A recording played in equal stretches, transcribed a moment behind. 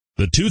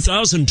The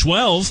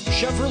 2012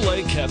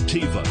 Chevrolet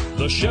Captiva.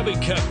 The Chevy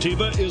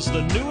Captiva is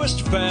the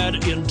newest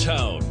fad in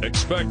town.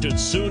 Expected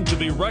soon to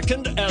be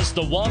reckoned as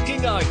the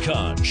walking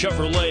icon,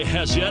 Chevrolet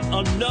has yet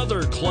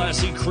another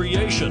classy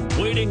creation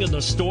waiting in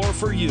the store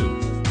for you.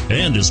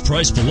 and is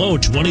priced below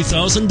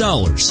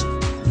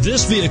 $20,000.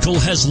 This vehicle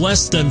has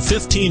less than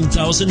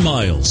 15,000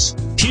 miles.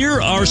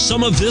 Here are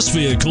some of this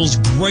vehicle's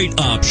great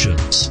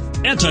options: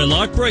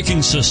 anti-lock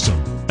braking system,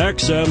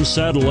 XM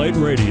satellite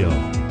radio,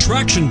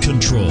 traction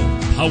control,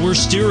 power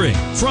steering,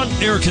 front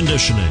air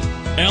conditioning,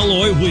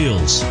 alloy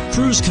wheels,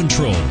 cruise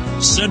control,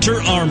 center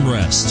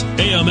armrest,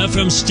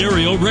 AM/FM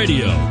stereo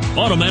radio,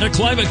 automatic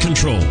climate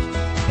control.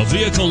 A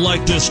vehicle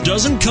like this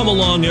doesn't come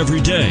along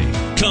every day.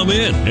 Come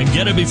in and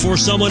get it before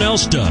someone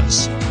else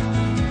does.